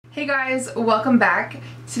Hey guys, welcome back.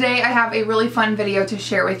 Today I have a really fun video to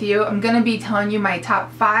share with you. I'm going to be telling you my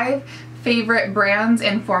top 5 favorite brands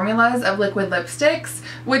and formulas of liquid lipsticks,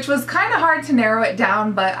 which was kind of hard to narrow it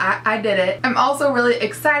down, but I did it. I'm also really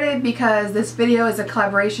excited because this video is a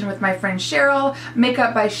collaboration with my friend Cheryl,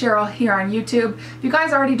 Makeup by Cheryl here on YouTube. If you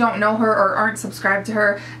guys already don't know her or aren't subscribed to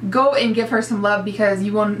her, go and give her some love because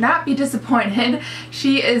you will not be disappointed.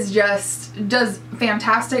 She is does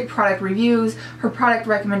fantastic product reviews. Her product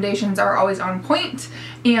recommendations are always on point,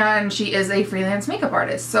 and she is a freelance makeup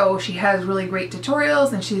artist, so she has really great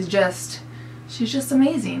tutorials and she's just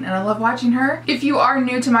amazing, and I love watching her. If you are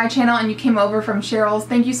new to my channel and you came over from Cheryl's,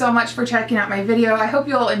 thank you so much for checking out my video. I hope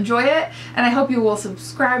you'll enjoy it, and I hope you will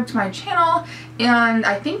subscribe to my channel. And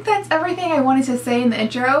I think that's everything I wanted to say in the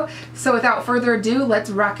intro. So without further ado, let's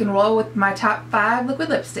rock and roll with my top 5 liquid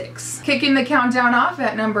lipsticks. Kicking the countdown off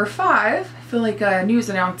at number 5, I feel like a news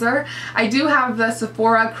announcer, I do have the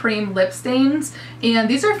Sephora Cream Lip Stains, and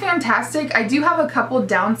these are fantastic. I do have a couple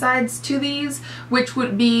downsides to these, which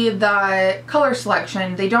would be the color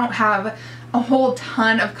selection. They don't have a whole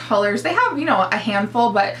ton of colors. They have, you know, a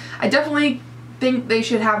handful, but I definitely think they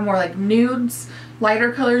should have more like nudes,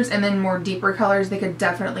 lighter colors, and then more deeper colors. They could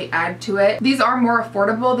definitely add to it. These are more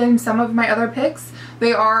affordable than some of my other picks.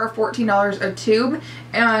 They are $14 a tube,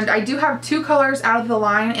 and I do have 2 colors out of the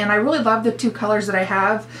line, and I really love the 2 colors that I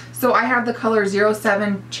have. So I have the color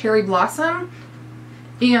 07 Cherry Blossom,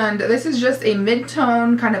 and this is just a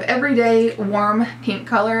mid-tone, kind of everyday warm pink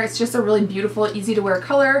color. It's just a really beautiful, easy to wear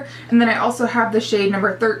color. And then I also have the shade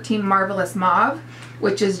number 13 Marvelous Mauve,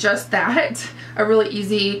 which is just that, a really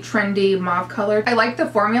easy, trendy mauve color. I like the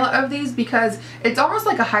formula of these because it's almost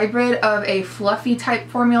like a hybrid of a fluffy type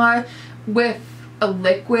formula with a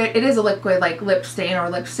liquid. It is a liquid like lip stain or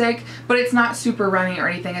lipstick, but it's not super runny or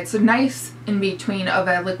anything. It's a nice in between of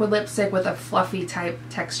a liquid lipstick with a fluffy type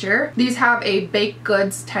texture. These have a baked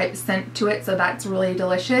goods type scent to it, so that's really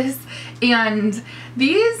delicious. And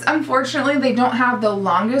these, unfortunately, they don't have the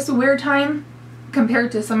longest wear time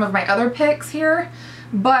compared to some of my other picks here,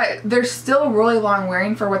 but they're still really long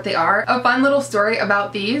wearing for what they are. A fun little story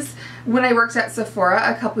about these: when I worked at Sephora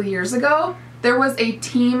a couple years ago, there was a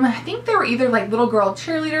team, I think they were either like little girl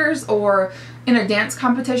cheerleaders or in a dance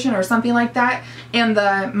competition or something like that, and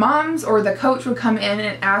the moms or the coach would come in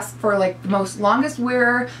and ask for like the most longest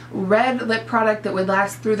wear red lip product that would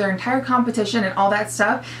last through their entire competition and all that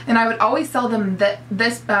stuff, and I would always sell them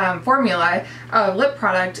this formula lip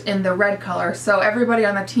product in the red color. So everybody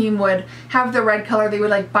on the team would have the red color. They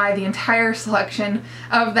would like buy the entire selection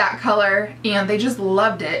of that color, and they just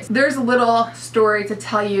loved it. There's a little story to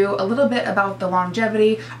tell you a little bit about the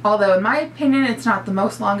longevity, although in my opinion it's not the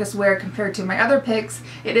most longest wear compared to my other picks.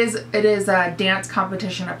 It is dance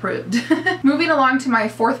competition approved. Moving along to my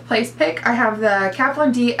 4th place pick, I have the Kat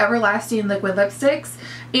Von D Everlasting Liquid Lipsticks,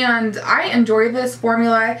 and I enjoy this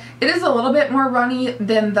formula. It is a little bit more runny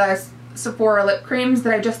than the Sephora lip creams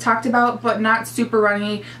that I just talked about, but not super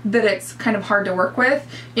runny that it's kind of hard to work with.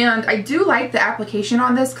 And I do like the application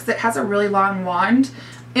on this because it has a really long wand,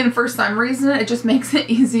 and for some reason it just makes it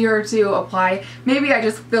easier to apply. Maybe I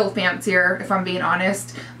just feel fancier, if I'm being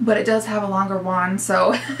honest, but it does have a longer wand.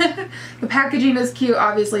 So the packaging is cute.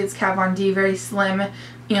 Obviously it's Kat Von D, very slim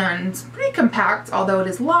and pretty compact, although it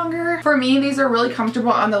is longer. For me, these are really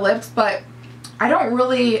comfortable on the lips, but I don't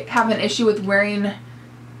really have an issue with wearing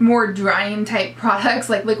more drying type products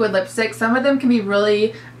like liquid lipstick. Some of them can be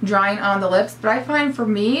really drying on the lips, but I find for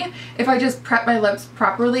me, if I just prep my lips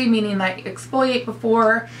properly, meaning like exfoliate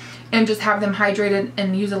before and just have them hydrated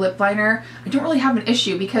and use a lip liner, I don't really have an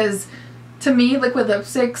issue, because to me liquid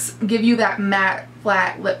lipsticks give you that matte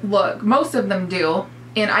flat lip look. Most of them do,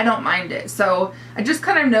 and I don't mind it. So I just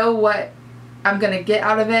kind of know what I'm gonna get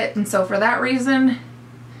out of it, and so for that reason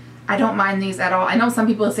I don't mind these at all. I know some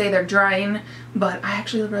people say they're drying, but I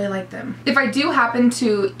actually really like them. If I do happen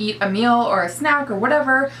to eat a meal or a snack or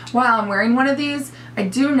whatever while I'm wearing one of these, I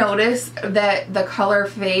do notice that the color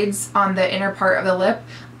fades on the inner part of the lip,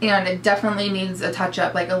 and it definitely needs a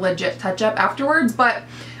touch-up, like a legit touch-up afterwards. But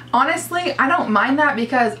honestly, I don't mind that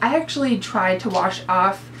because I actually try to wash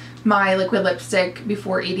off my liquid lipstick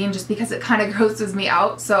before eating just because it kind of grosses me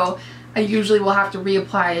out. So I usually will have to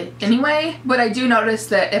reapply anyway, but I do notice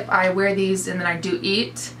that if I wear these and then I do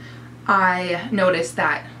eat, I notice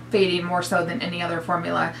that fading more so than any other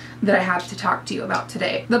formula that I have to talk to you about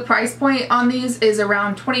today. The price point on these is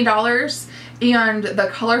around $20, and the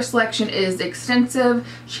color selection is extensive.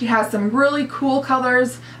 She has some really cool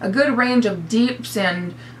colors, a good range of deeps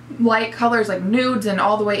and light colors like nudes and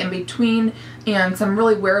all the way in between, and some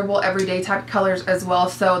really wearable everyday type colors as well.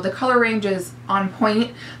 So the color range is on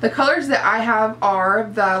point. The colors that I have are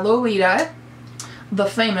the Lolita, the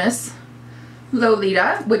famous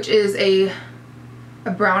Lolita, which is a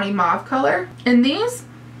brownie mauve color. And these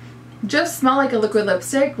just smell like a liquid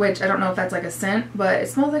lipstick, which I don't know if that's like a scent, but it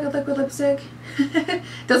smells like a liquid lipstick.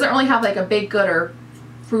 Doesn't really have like a baked good or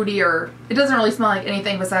fruity, or it doesn't really smell like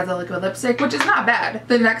anything besides a liquid lipstick, which is not bad.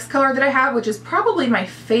 The next color that I have, which is probably my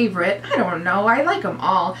favorite, I don't know, I like them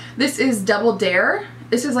all. This is Double Dare.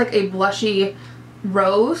 This is like a blushy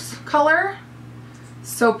rose color.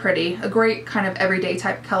 So pretty. A great kind of everyday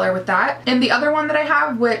type color with that. And the other one that I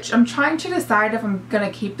have, which I'm trying to decide if I'm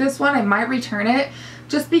gonna keep this one, I might return it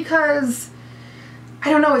just because, I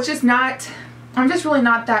don't know, it's just not, I'm just really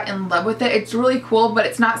not that in love with it. It's really cool, but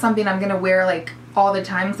it's not something I'm gonna wear like all the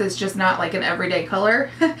time because it's just not like an everyday color.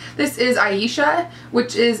 This is Aisha,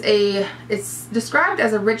 which is it's described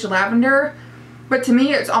as a rich lavender, but to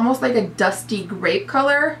me it's almost like a dusty grape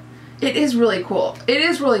color. It is really cool. It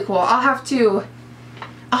is really cool. I'll have to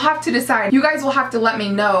decide. You guys will have to let me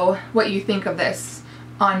know what you think of this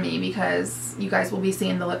on me, because you guys will be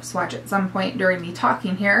seeing the lip swatch at some point during me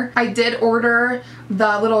talking here. I did order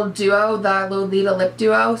the little duo, the Lolita lip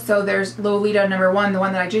duo. So there's Lolita number 1, the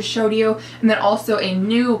one that I just showed you, and then also a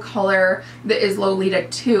new color that is Lolita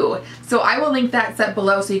 2. So I will link that set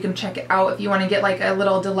below so you can check it out if you want to get like a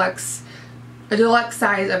little deluxe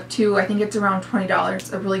size of 2. I think it's around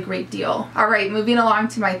 $20, a really great deal. Alright, moving along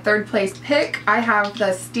to my third place pick, I have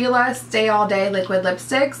the Stila Stay All Day liquid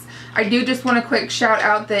lipsticks. I do just want a quick shout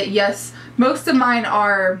out that yes, most of mine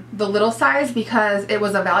are the little size because it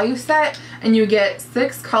was a value set and you get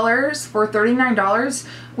 6 colors for $39,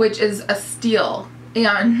 which is a steal.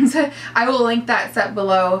 And I will link that set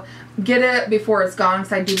below. Get it before it's gone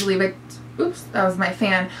because I do believe it, oops, that was my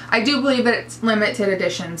fan. I do believe it's limited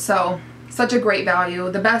edition, so such a great value.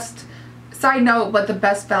 The best, side note, but the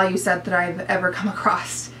best value set that I've ever come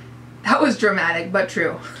across. That was dramatic, but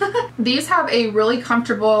true. These have a really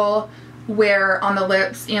comfortable wear on the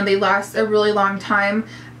lips and they last a really long time,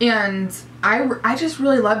 and I just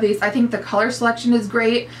really love these. I think the color selection is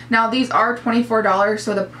great. Now these are $24,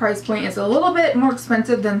 so the price point is a little bit more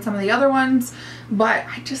expensive than some of the other ones, but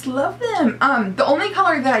I just love them. The only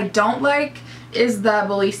color that I don't like is the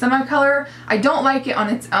Bellissima color. I don't like it on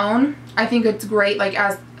its own. I think it's great like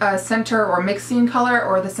as a center or mixing color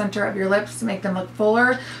or the center of your lips to make them look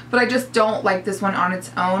fuller, but I just don't like this one on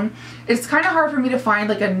its own. It's kind of hard for me to find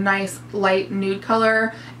like a nice light nude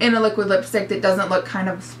color in a liquid lipstick that doesn't look kind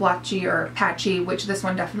of splotchy or patchy, which this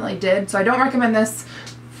one definitely did. So I don't recommend this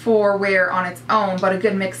for wear on its own, but a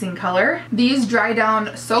good mixing color. These dry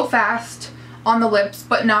down so fast on the lips,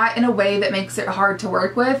 but not in a way that makes it hard to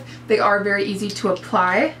work with. They are very easy to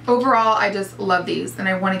apply. Overall, I just love these and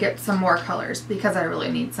I want to get some more colors because I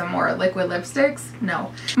really need some more liquid lipsticks.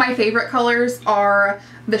 No. My favorite colors are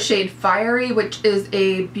the shade Fiery, which is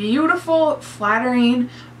a beautiful,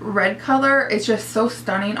 flattering red color. It's just so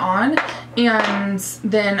stunning on. And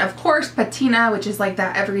then of course Patina, which is like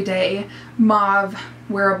that everyday mauve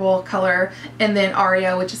wearable color, and then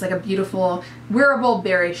Aria, which is like a beautiful wearable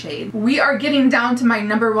berry shade. We are getting down to my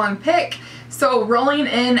number 1 pick. So rolling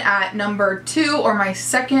in at number 2, or my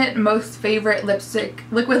second most favorite lipstick,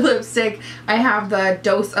 liquid lipstick, I have the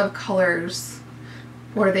Dose of Colors.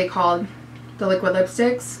 What are they called? The liquid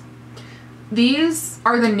lipsticks. These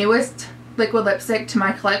are the newest liquid lipstick to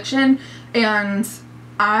my collection and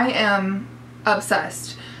I am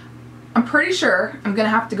obsessed. I'm pretty sure I'm gonna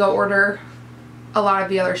have to go order a lot of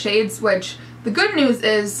the other shades, which the good news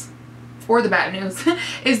is, or the bad news,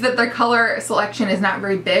 is that the color selection is not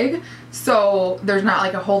very big, so there's not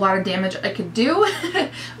like a whole lot of damage I could do,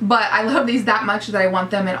 but I love these that much that I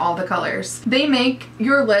want them in all the colors. They make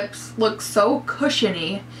your lips look so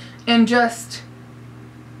cushiony and just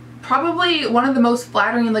probably one of the most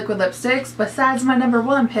flattering liquid lipsticks besides my number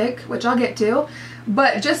 1 pick, which I'll get to,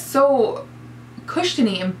 but just so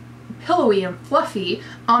cushiony and pillowy and fluffy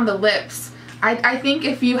on the lips. I think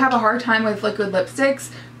if you have a hard time with liquid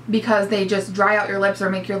lipsticks because they just dry out your lips or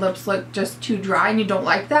make your lips look just too dry and you don't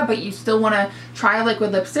like that, but you still want to try a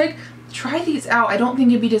liquid lipstick, try these out. I don't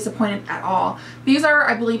think you'd be disappointed at all. These are,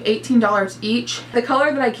 I believe, $18 each. The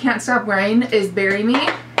color that I can't stop wearing is Bury Me,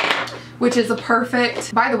 which is a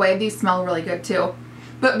perfect, by the way, these smell really good too,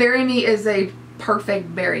 but Bury Me is a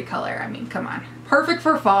perfect berry color. I mean, come on. Perfect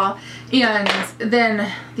for fall. And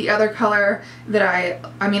then the other color that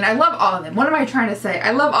I mean, I love all of them. What am I trying to say?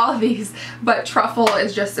 I love all of these, but Truffle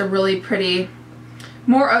is just a really pretty,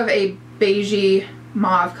 more of a beigey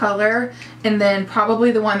mauve color, and then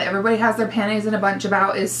probably the one that everybody has their panties in a bunch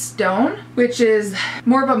about is Stone, which is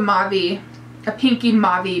more of a mauve-y, a pinky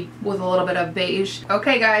mauve with a little bit of beige.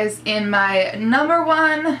 Okay guys, in my number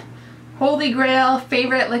one holy grail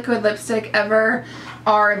favorite liquid lipstick ever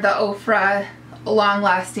are the OFRA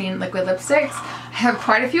long-lasting liquid lipsticks. I have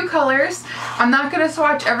quite a few colors. I'm not going to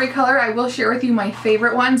swatch every color. I will share with you my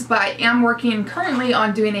favorite ones, but I am working currently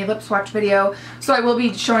on doing a lip swatch video, so I will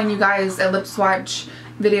be showing you guys a lip swatch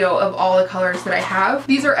video of all the colors that I have.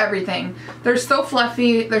 These are everything. They're so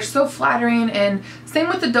fluffy, they're so flattering, and same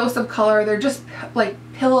with the Dose of Color. They're just like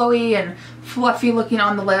pillowy and fluffy looking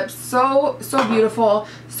on the lips. So beautiful,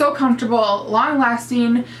 so comfortable, long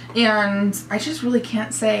lasting, and I just really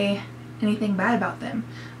can't say anything bad about them.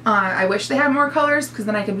 I wish they had more colors because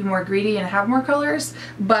then I could be more greedy and have more colors,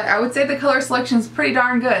 but I would say the color selection is pretty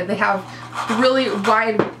darn good. They have really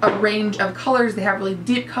wide a range of colors. They have really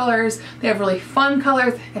deep colors. They have really fun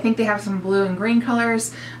colors. I think they have some blue and green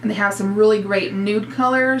colors, and they have some really great nude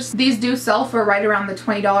colors. These do sell for right around the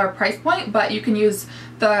 $20 price point, but you can use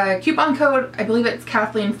the coupon code, I believe it's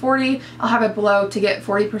Kathleen40. I'll have it below to get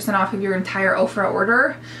 40% off of your entire OFRA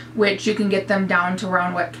order, which you can get them down to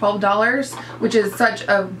around, what, $12, which is such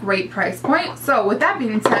a great price point. So with that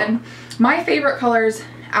being said, my favorite colors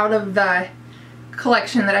out of the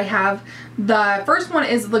collection that I have, the first one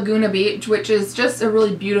is Laguna Beach, which is just a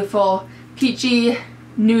really beautiful peachy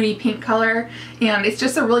nudie pink color, and it's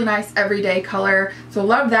just a really nice everyday color, so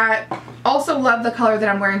love that. Also love the color that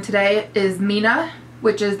I'm wearing today is Mina,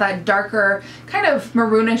 which is that darker kind of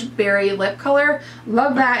maroonish berry lip color.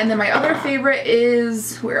 Love that. And then my other favorite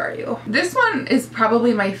is, where are you? This one is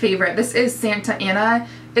probably my favorite. This is Santa Ana.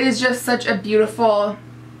 It is just such a beautiful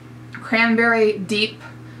cranberry deep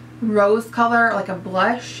rose color, like a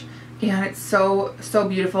blush, and it's so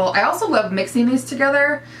beautiful. I also love mixing these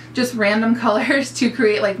together, just random colors to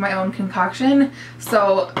create like my own concoction.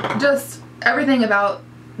 So just everything about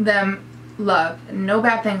them love, no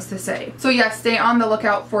bad things to say. So yes, stay on the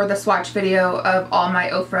lookout for the swatch video of all my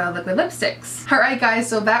OFRA liquid lipsticks. Alright guys,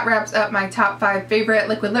 so that wraps up my top 5 favorite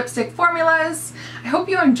liquid lipstick formulas. I hope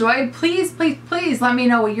you enjoyed. Please let me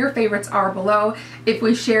know what your favorites are below, if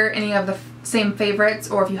we share any of the same favorites,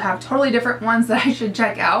 or if you have totally different ones that I should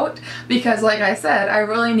check out, because like I said, I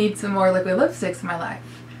really need some more liquid lipsticks in my life.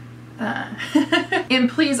 And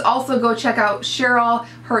please also go check out Cheryl,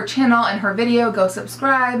 her channel and her video. Go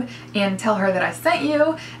subscribe and tell her that I sent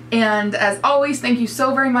you. And as always, thank you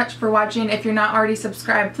so very much for watching. If you're not already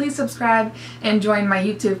subscribed, please subscribe and join my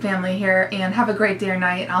YouTube family here, and have a great day or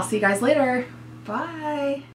night. I'll see you guys later. Bye.